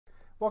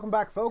Welcome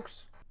back,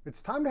 folks.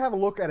 It's time to have a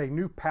look at a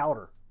new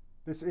powder.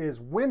 This is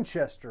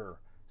Winchester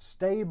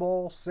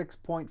StaBALL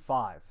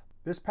 6.5.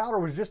 This powder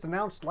was just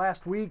announced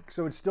last week,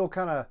 so it's still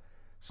kind of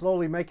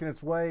slowly making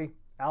its way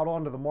out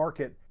onto the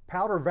market.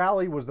 Powder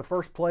Valley was the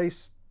first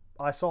place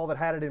I saw that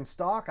had it in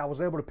stock. I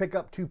was able to pick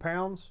up 2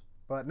 pounds,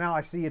 but now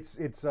I see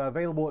it's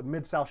available at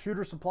Mid-South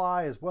Shooter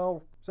Supply as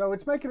well. So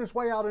it's making its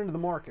way out into the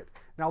market.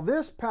 Now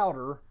this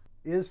powder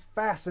is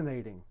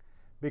fascinating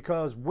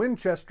because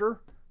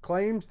Winchester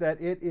claims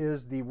that it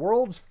is the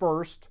world's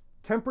first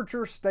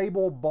temperature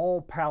stable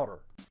ball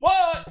powder.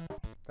 What?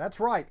 That's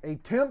right, a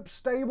temp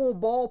stable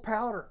ball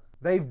powder.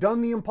 They've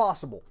done the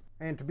impossible.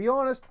 And to be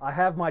honest, I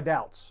have my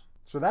doubts.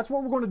 So that's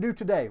what we're going to do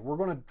today. We're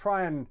going to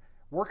try and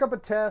work up a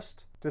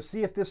test to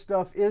see if this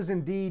stuff is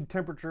indeed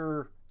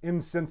temperature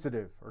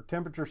insensitive or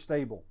temperature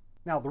stable.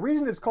 Now, the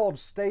reason it's called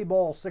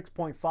StaBALL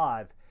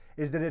 6.5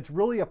 is that it's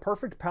really a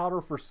perfect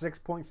powder for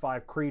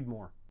 6.5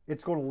 Creedmoor.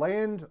 It's going to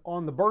land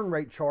on the burn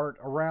rate chart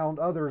around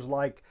others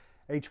like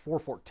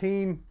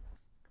H414,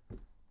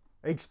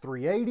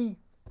 H380,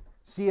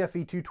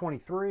 CFE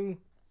 223,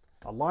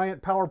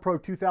 Alliant Power Pro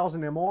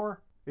 2000 MR.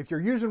 If you're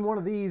using one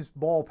of these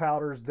ball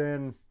powders,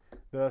 then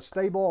the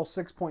StaBALL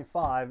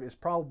 6.5 is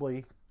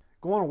probably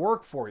going to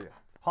work for you.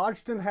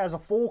 Hodgdon has a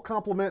full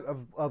complement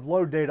of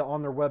load data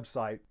on their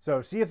website,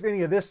 so see if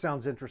any of this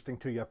sounds interesting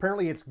to you.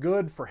 Apparently it's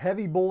good for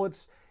heavy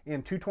bullets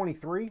in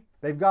 223.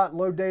 They've got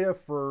load data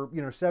for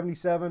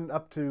 77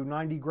 up to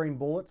 90 grain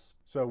bullets.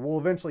 So we'll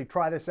eventually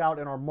try this out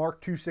in our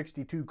Mark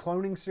 262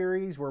 cloning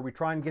series, where we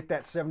try and get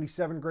that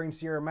 77 grain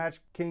Sierra Match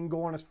King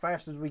going as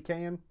fast as we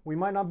can. We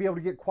might not be able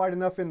to get quite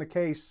enough in the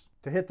case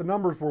to hit the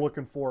numbers we're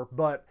looking for,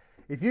 but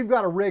if you've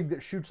got a rig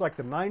that shoots like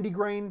the 90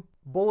 grain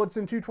bullets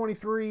in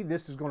 223,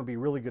 this is going to be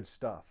really good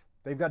stuff.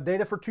 They've got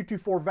data for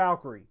 224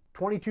 Valkyrie,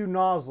 22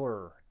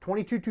 Nosler,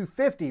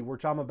 22-250,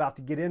 which I'm about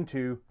to get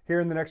into here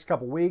in the next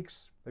couple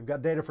weeks. They've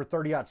got data for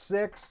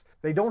 30-06.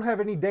 They don't have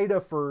any data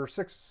for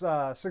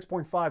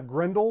 6.5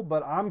 Grendel,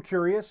 but I'm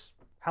curious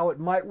how it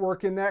might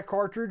work in that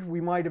cartridge. We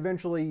might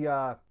eventually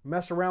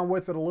mess around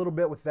with it a little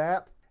bit with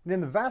that. And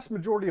in the vast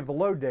majority of the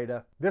load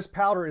data, this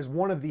powder is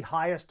one of the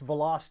highest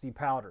velocity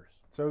powders.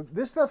 So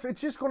this stuff, it's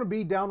just going to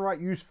be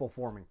downright useful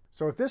for me.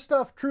 So if this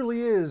stuff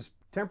truly is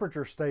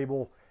temperature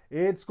stable,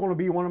 it's going to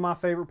be one of my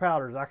favorite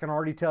powders. I can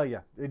already tell you.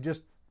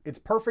 It's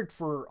perfect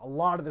for a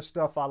lot of the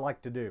stuff I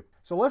like to do.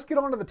 So let's get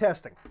on to the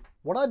testing.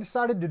 What I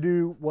decided to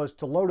do was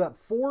to load up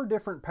 4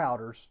 different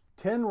powders,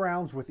 10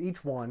 rounds with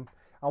each one.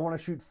 I want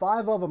to shoot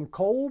 5 of them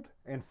cold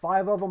and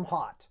 5 of them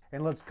hot.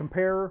 And let's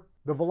compare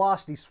the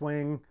velocity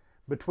swing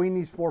between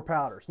these 4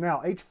 powders.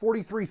 Now,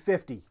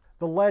 H4350,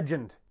 the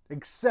legend,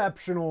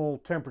 exceptional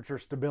temperature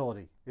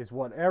stability is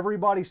what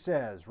everybody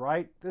says,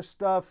 right? This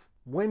stuff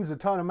wins a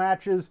ton of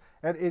matches,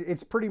 and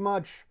it's pretty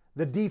much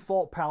the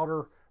default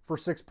powder for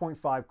 6.5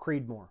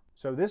 Creedmoor.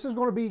 So this is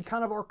going to be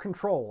kind of our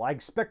control. I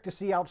expect to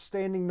see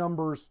outstanding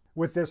numbers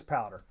with this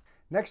powder.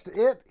 Next to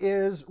it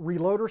is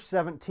Reloader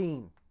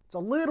 17. It's a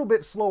little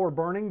bit slower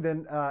burning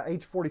than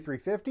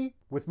H4350.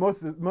 With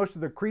most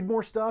of the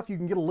Creedmoor stuff, you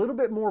can get a little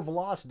bit more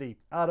velocity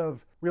out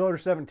of Reloader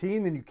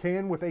 17 than you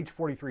can with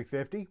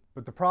H4350.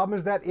 But the problem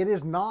is that it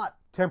is not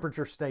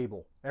temperature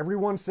stable.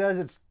 Everyone says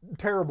it's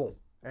terrible.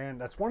 And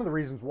that's one of the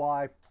reasons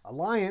why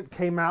Alliant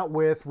came out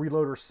with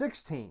Reloader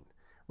 16.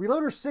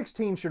 Reloader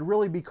 16 should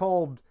really be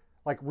called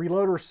like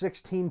Reloader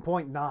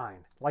 16.9.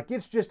 Like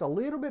it's just a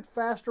little bit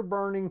faster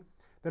burning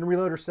than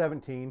Reloader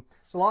 17.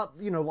 It's a lot,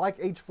 like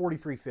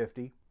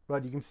H4350.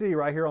 But you can see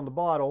right here on the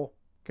bottle,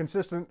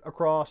 consistent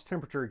across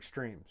temperature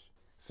extremes.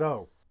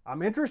 So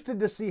I'm interested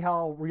to see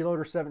how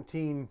Reloader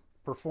 17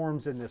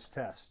 performs in this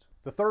test.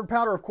 The third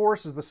powder, of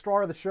course, is the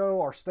star of the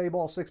show, our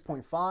StaBALL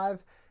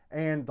 6.5.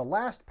 And the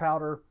last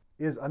powder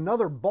is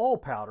another ball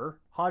powder,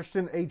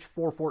 Hodgdon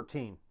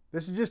H414.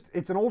 This is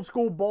it's an old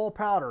school ball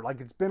powder, like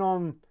it's been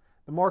on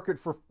the market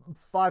for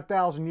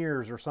 5,000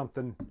 years or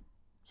something.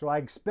 So I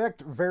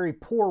expect very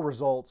poor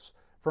results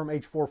from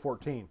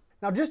H414.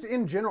 Now, just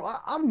in general,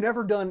 I've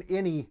never done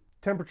any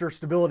temperature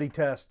stability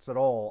tests at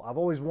all. I've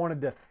always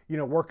wanted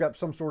to, work up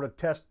some sort of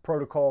test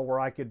protocol where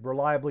I could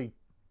reliably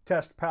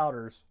test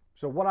powders.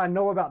 So what I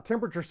know about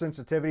temperature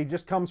sensitivity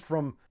just comes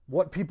from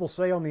what people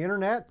say on the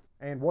internet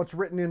and what's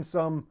written in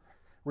some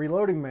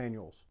reloading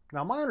manuals.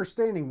 Now, my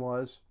understanding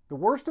was the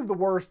worst of the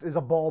worst is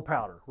a ball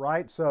powder,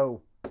 right?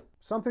 So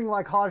something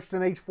like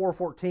Hodgdon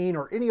H414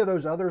 or any of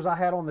those others I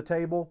had on the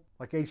table,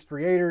 like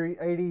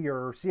H380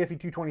 or CFE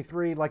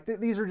 223, like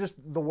these are just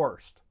the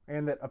worst.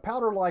 And that a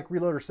powder like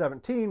Reloader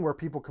 17, where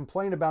people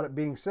complain about it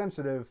being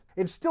sensitive,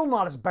 it's still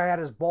not as bad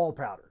as ball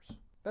powders.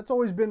 That's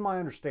always been my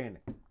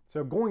understanding.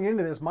 So going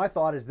into this, my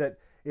thought is that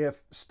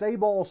if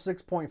StaBALL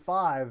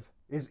 6.5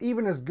 is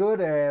even as good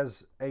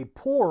as a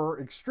poor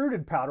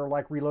extruded powder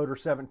like Reloader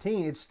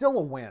 17, it's still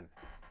a win.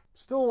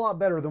 Still a lot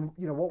better than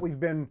what we've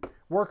been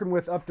working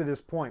with up to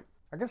this point.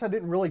 I guess I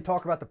didn't really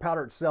talk about the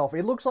powder itself.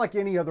 It looks like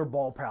any other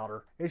ball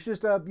powder. It's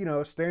just a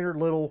standard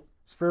little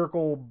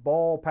spherical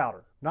ball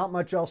powder. Not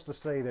much else to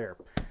say there.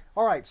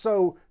 All right,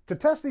 so to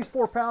test these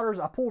 4 powders,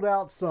 I pulled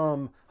out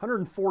some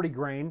 140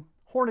 grain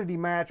Hornady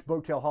match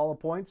boat-tail hollow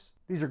points.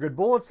 These are good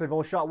bullets. They've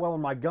all shot well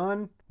in my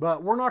gun,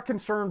 but we're not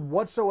concerned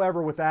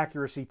whatsoever with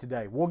accuracy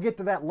today. We'll get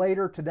to that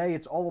later. Today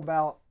it's all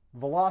about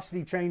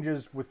velocity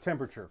changes with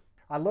temperature.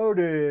 I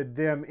loaded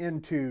them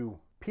into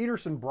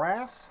Peterson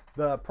brass.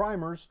 The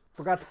primers,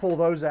 forgot to pull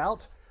those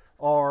out,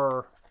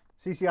 are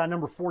CCI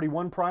number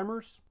 41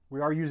 primers.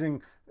 We are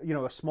using,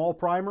 a small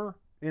primer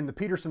in the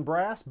Peterson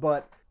brass,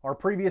 but our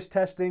previous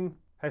testing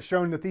has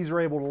shown that these are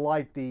able to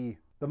light the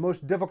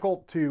most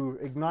difficult to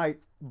ignite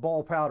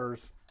ball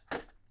powders.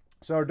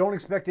 So don't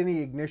expect any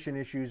ignition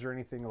issues or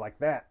anything like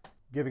that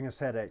giving us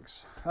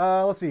headaches.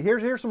 Let's see,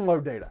 here's some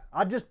load data.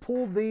 I just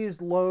pulled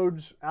these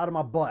loads out of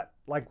my butt.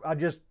 Like, I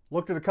just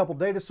looked at a couple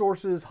data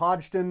sources,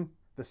 Hodgdon,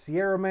 the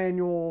Sierra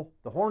manual,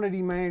 the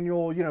Hornady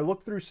manual,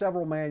 looked through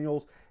several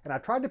manuals, and I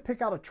tried to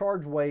pick out a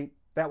charge weight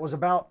that was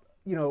about,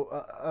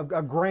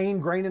 a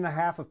grain and a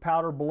half of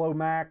powder below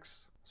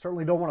max.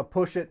 Certainly don't want to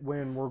push it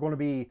when we're going to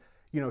be,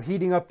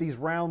 heating up these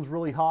rounds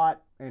really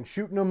hot and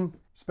shooting them,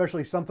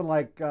 especially something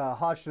like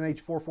Hodgdon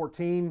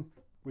H414.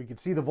 We could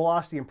see the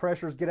velocity and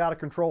pressures get out of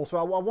control. So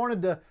I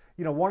wanted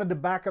to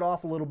back it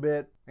off a little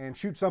bit and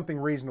shoot something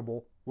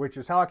reasonable, which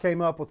is how I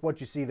came up with what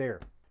you see there.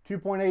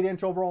 2.8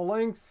 inch overall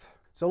length.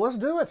 So let's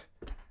do it.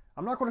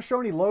 I'm not going to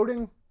show any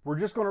loading. We're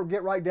just going to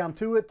get right down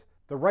to it.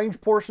 The range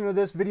portion of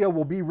this video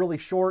will be really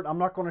short. I'm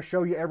not going to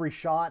show you every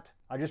shot.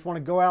 I just want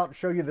to go out and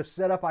show you the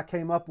setup I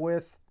came up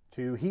with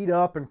to heat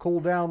up and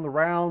cool down the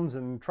rounds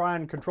and try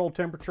and control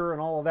temperature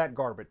and all of that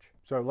garbage.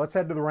 So let's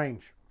head to the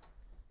range.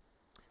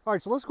 All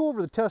right, so let's go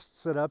over the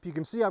test setup. You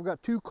can see I've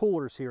got two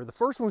coolers here. The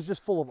first one's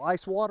just full of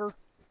ice water,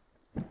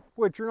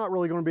 which you're not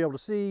really going to be able to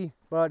see,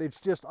 but it's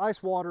just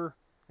ice water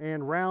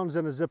and rounds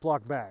in a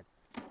Ziploc bag.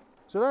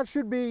 So that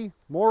should be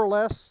more or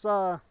less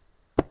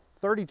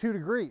 32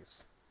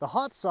 degrees. The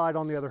hot side,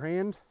 on the other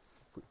hand,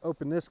 if we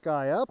open this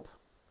guy up,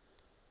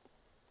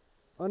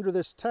 under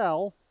this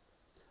towel,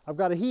 I've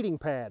got a heating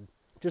pad,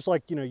 just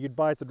like you'd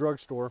buy at the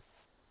drugstore.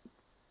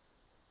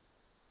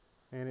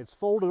 And it's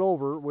folded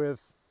over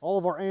with all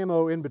of our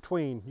ammo in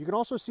between. You can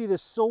also see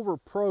this silver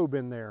probe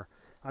in there.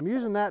 I'm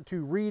using that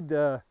to read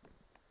the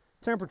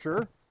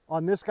temperature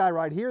on this guy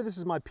right here. This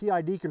is my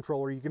PID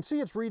controller. You can see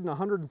it's reading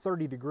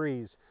 130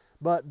 degrees,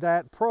 but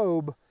that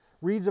probe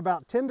reads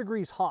about 10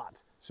 degrees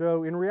hot.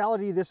 So in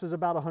reality, this is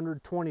about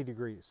 120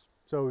 degrees.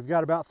 So we've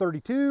got about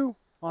 32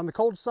 on the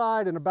cold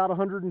side and about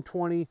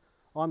 120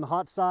 on the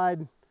hot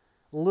side,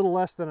 a little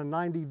less than a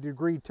 90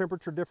 degree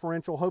temperature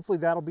differential. Hopefully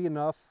that'll be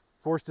enough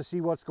for us to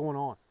see what's going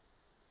on.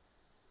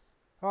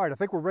 All right, I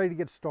think we're ready to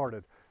get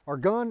started. Our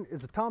gun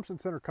is a Thompson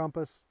center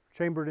compass,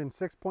 chambered in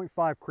 6.5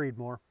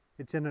 Creedmoor.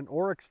 It's in an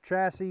Oryx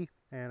chassis,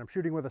 and I'm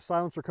shooting with a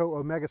Silencer Co.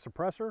 Omega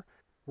suppressor.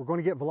 We're going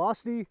to get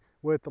velocity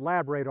with the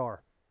lab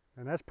radar,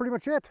 and that's pretty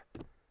much it.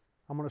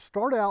 I'm going to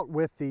start out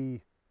with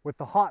the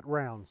hot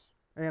rounds,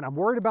 and I'm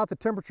worried about the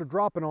temperature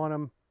dropping on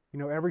them.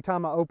 Every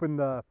time I open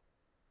the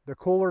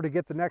cooler to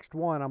get the next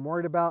one, I'm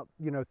worried about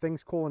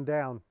things cooling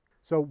down.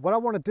 So what I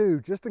want to do,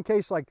 just in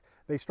case like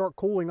they start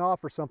cooling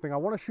off or something, I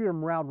want to shoot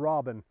them round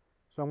robin.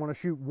 So I'm going to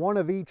shoot one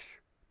of each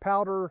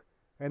powder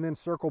and then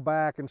circle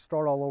back and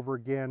start all over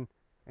again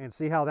and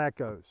see how that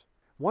goes.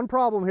 One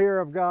problem here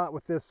I've got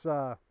with this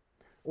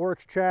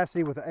Oryx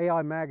chassis with the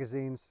AI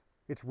magazines,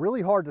 it's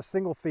really hard to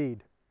single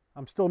feed.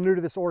 I'm still new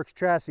to this Oryx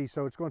chassis,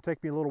 so it's going to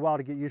take me a little while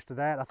to get used to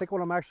that. I think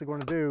what I'm actually going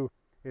to do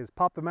is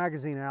pop the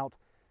magazine out,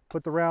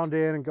 put the round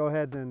in, and go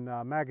ahead and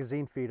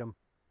magazine feed them.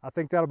 I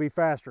think that'll be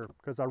faster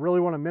because I really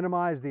want to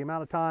minimize the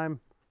amount of time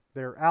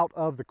they're out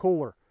of the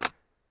cooler.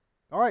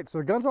 All right, so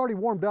the gun's already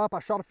warmed up. I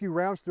shot a few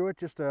rounds through it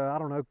just to, I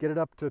don't know, get it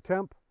up to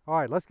temp. All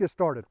right, let's get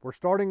started. We're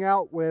starting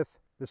out with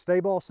the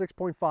StaBALL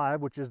 6.5,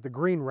 which is the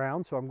green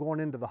round. So I'm going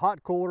into the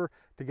hot cooler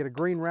to get a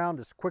green round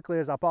as quickly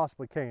as I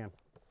possibly can.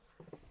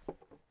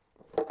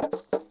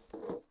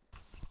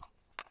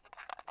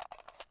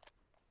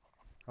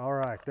 All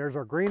right, there's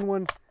our green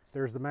one.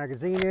 There's the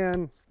magazine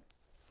in.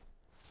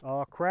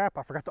 Oh crap,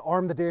 I forgot to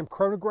arm the damn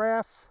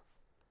chronograph.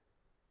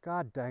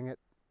 God dang it.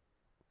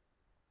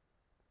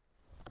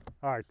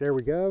 All right, there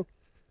we go.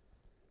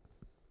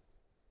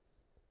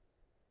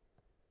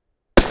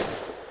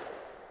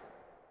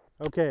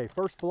 Okay,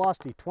 first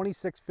velocity,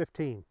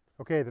 2615.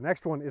 Okay, the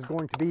next one is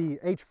going to be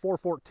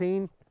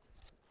H414.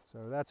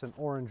 So that's an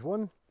orange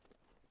one.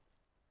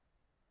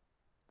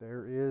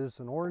 There is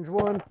an orange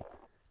one.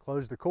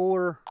 Close the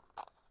cooler,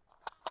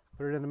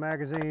 put it in the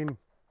magazine.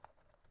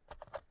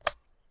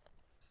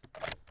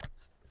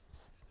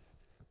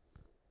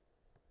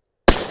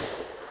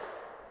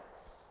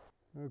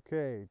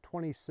 Okay,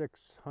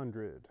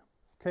 2600.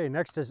 Okay,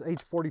 next is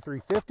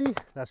H4350.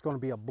 That's going to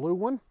be a blue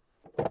one.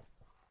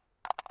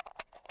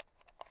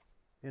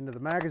 Into the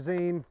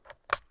magazine,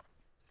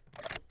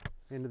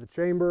 into the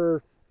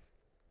chamber.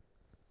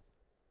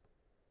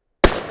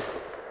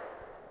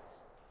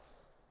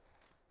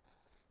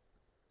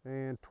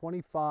 And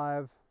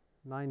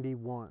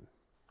 2591.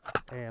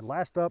 And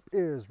last up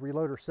is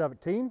reloader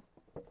 17.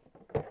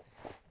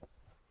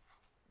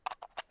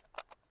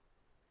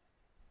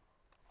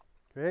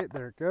 Okay,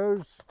 there it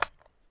goes.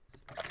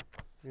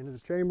 Into the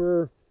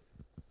chamber.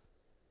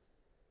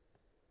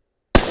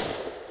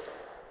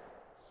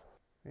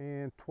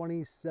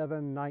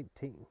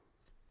 2719.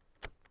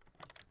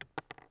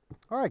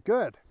 All right,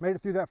 good. Made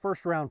it through that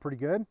first round pretty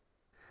good.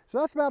 So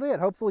that's about it.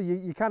 Hopefully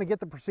you kind of get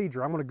the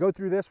procedure. I'm going to go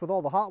through this with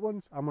all the hot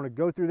ones. I'm going to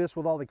go through this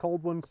with all the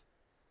cold ones.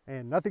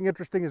 And nothing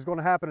interesting is going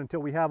to happen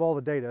until we have all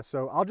the data.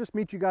 So I'll just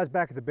meet you guys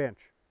back at the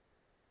bench.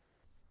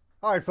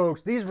 All right,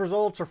 folks, these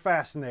results are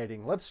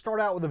fascinating. Let's start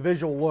out with a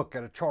visual look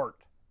at a chart.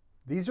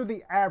 These are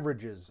the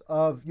averages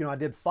of, I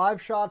did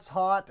 5 shots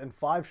hot and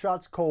 5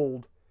 shots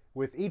cold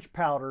with each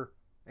powder,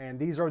 and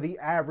these are the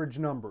average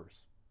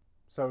numbers.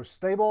 So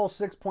StaBALL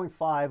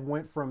 6.5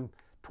 went from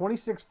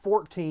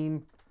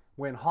 2614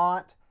 when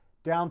hot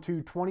down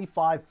to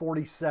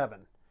 2547.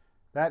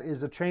 That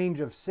is a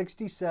change of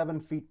 67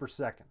 feet per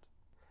second.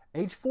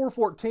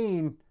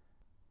 H414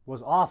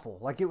 was awful.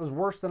 Like, it was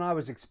worse than I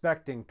was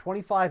expecting.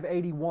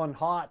 2581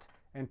 hot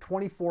and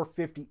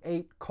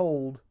 2458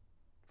 cold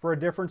for a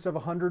difference of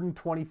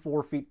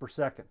 124 feet per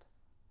second.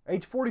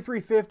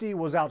 H4350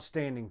 was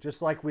outstanding,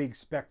 just like we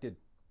expected.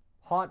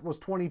 Hot was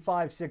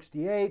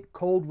 2568,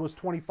 cold was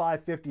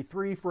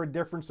 2553 for a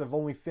difference of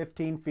only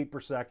 15 feet per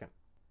second.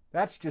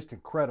 That's just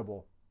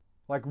incredible.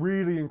 Like,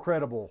 really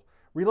incredible.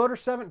 Reloader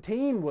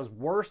 17 was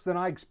worse than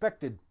I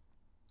expected.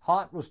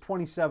 Hot was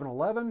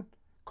 2711,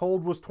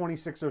 cold was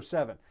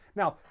 2607.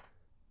 Now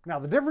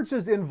the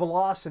differences in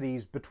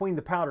velocities between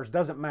the powders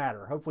doesn't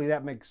matter. Hopefully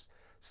that makes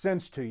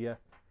sense to you.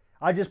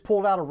 I just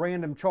pulled out a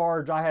random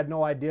charge. I had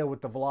no idea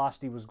what the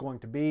velocity was going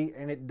to be,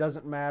 and it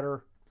doesn't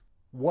matter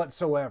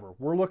whatsoever.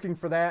 We're looking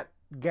for that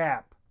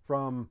gap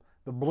from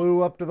the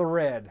blue up to the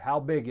red. How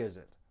big is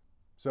it?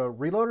 So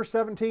Reloader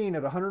 17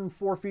 at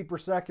 104 feet per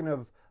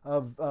second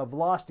of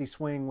velocity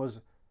swing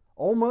was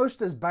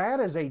almost as bad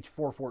as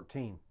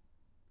H414.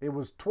 It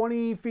was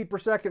 20 feet per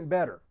second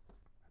better.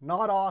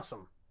 Not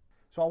awesome.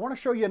 So I want to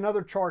show you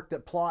another chart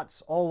that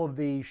plots all of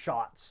the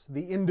shots,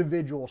 the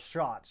individual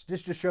shots,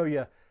 just to show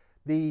you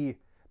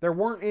there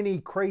weren't any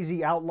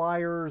crazy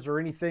outliers or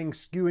anything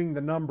skewing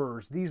the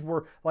numbers. These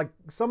were, like,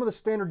 some of the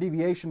standard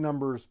deviation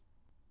numbers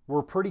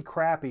were pretty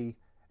crappy.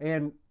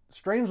 And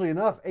strangely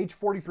enough,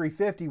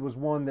 H4350 was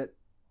one that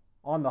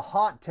on the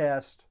hot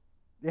test,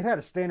 it had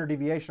a standard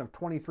deviation of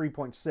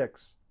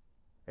 23.6.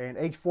 And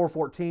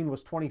H414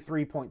 was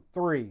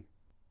 23.3.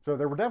 So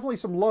there were definitely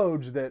some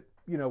loads that,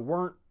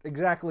 weren't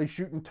exactly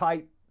shooting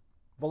tight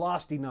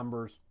velocity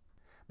numbers.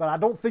 But I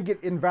don't think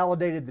it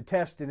invalidated the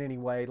test in any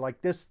way.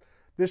 Like, this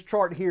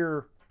chart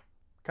here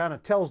kind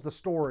of tells the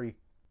story,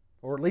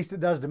 or at least it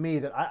does to me,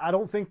 that I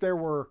don't think there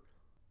were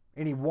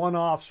any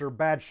one-offs or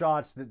bad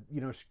shots that,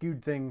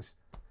 skewed things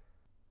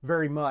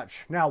very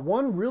much. Now,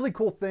 one really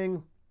cool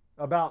thing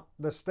about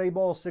the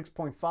StaBALL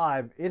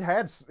 6.5,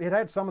 it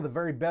had some of the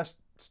very best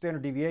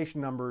standard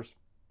deviation numbers.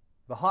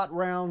 The hot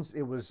rounds,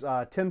 it was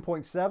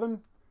 10.7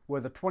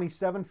 with a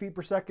 27 feet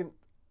per second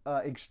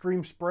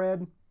extreme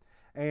spread.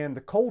 And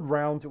the cold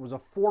rounds, it was a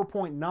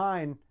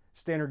 4.9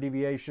 standard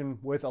deviation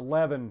with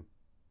 11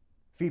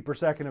 feet per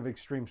second of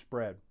extreme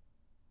spread.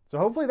 So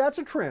hopefully that's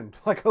a trend.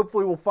 Like,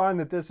 hopefully we'll find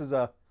that this is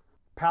a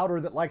powder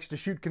that likes to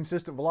shoot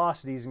consistent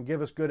velocities and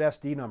give us good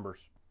SD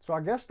numbers. So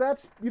I guess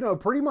that's,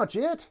 pretty much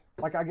it.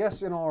 Like, I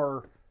guess in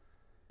our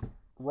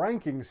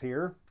rankings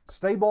here,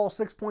 StaBALL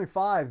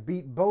 6.5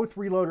 beat both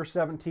Reloader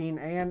 17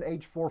 and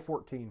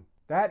H414.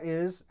 That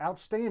is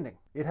outstanding.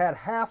 It had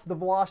half the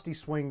velocity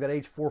swing that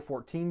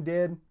H414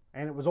 did,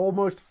 and it was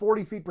almost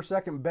 40 feet per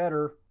second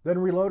better than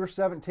Reloader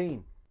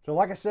 17. So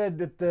like I said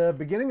at the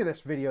beginning of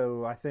this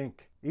video, I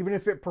think, even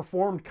if it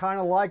performed kind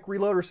of like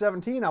Reloader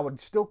 17, I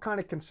would still kind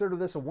of consider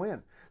this a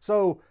win.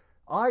 So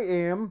I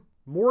am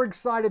more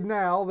excited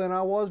now than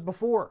I was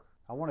before.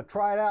 I want to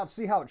try it out,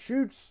 see how it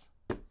shoots.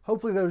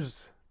 Hopefully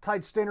those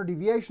tight standard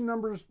deviation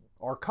numbers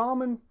are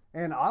common.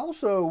 And I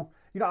also,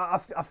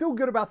 I feel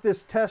good about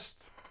this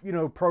test,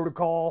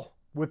 protocol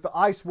with the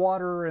ice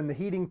water and the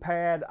heating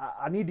pad.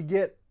 I need to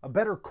get a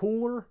better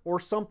cooler or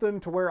something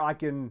to where I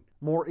can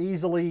more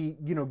easily,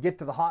 get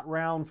to the hot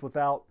rounds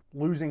without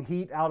losing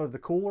heat out of the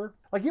cooler.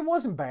 Like, it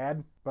wasn't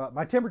bad, but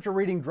my temperature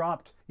reading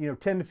dropped, 10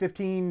 to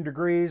 15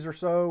 degrees or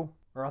so,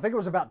 or I think it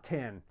was about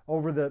 10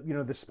 over the,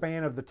 the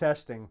span of the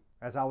testing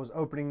as I was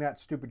opening that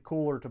stupid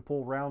cooler to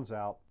pull rounds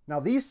out. Now,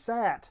 these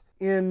sat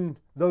in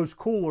those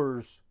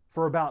coolers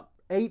for about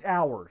 8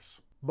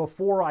 hours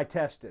before I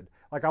tested.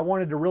 Like, I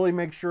wanted to really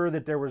make sure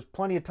that there was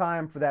plenty of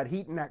time for that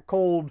heat and that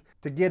cold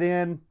to get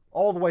in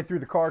all the way through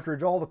the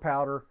cartridge. All the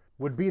powder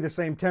would be the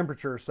same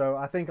temperature. So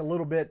I think a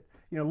little bit,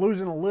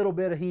 losing a little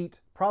bit of heat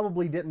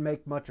probably didn't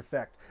make much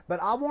effect.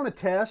 But I want to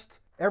test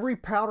every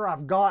powder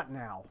I've got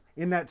now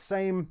in that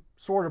same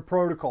sort of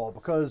protocol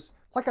because,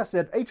 like I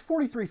said,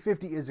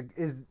 H4350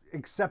 is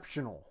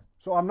exceptional.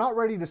 So I'm not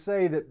ready to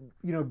say that,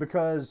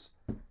 because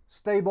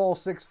StaBALL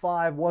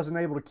 6.5 wasn't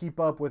able to keep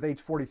up with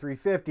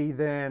H4350,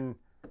 then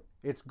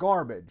it's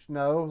garbage.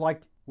 No,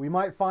 like, we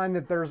might find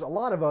that there's a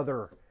lot of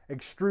other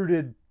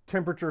extruded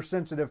temperature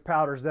sensitive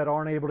powders that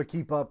aren't able to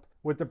keep up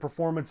with the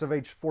performance of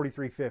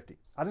H4350.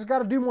 I just got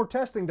to do more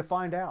testing to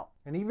find out.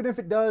 And even if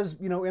it does,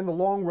 in the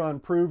long run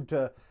prove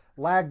to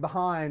lag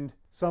behind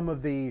some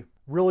of the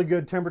really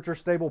good temperature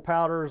stable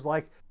powders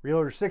like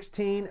Reloader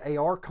 16,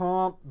 AR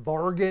Comp,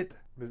 Varget,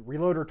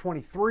 Reloader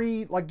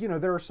 23. Like, you know,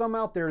 there are some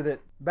out there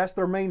that's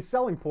their main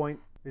selling point,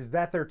 is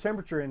that they're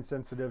temperature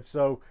insensitive.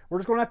 So we're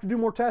just going to have to do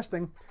more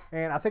testing.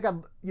 And I think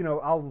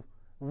I'll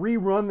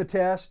rerun the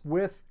test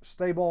with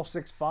StaBALL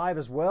 6.5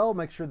 as well,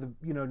 make sure the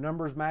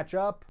numbers match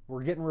up,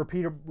 we're getting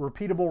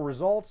repeatable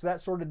results, that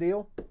sort of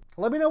deal.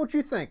 Let me know what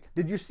you think.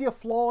 Did you see a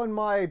flaw in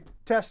my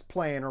test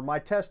plan or my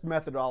test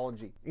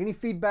methodology? Any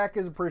feedback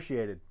is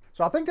appreciated.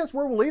 So I think that's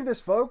where we'll leave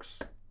this, folks.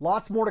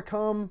 Lots more to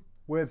come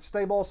with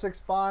StaBALL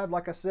 6.5.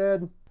 Like I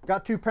said,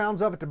 got 2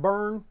 pounds of it to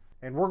burn,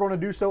 and we're going to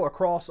do so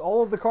across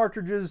all of the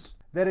cartridges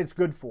that it's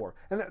good for.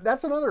 And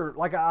that's another,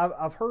 like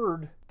I've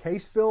heard,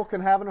 case fill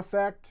can have an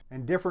effect,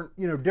 and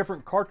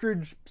different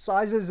cartridge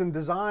sizes and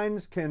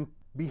designs can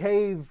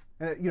behave,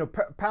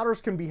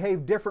 powders can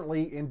behave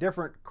differently in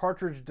different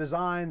cartridge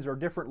designs or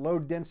different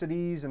load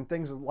densities and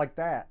things like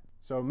that.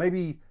 So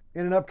maybe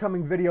in an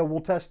upcoming video,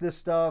 we'll test this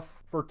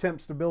stuff for temp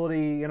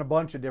stability in a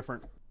bunch of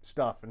different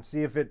stuff and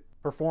see if it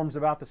performs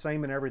about the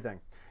same in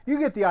everything. You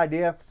get the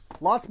idea.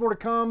 Lots more to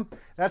come.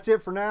 That's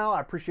it for now. I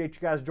appreciate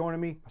you guys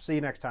joining me. I'll see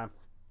you next time.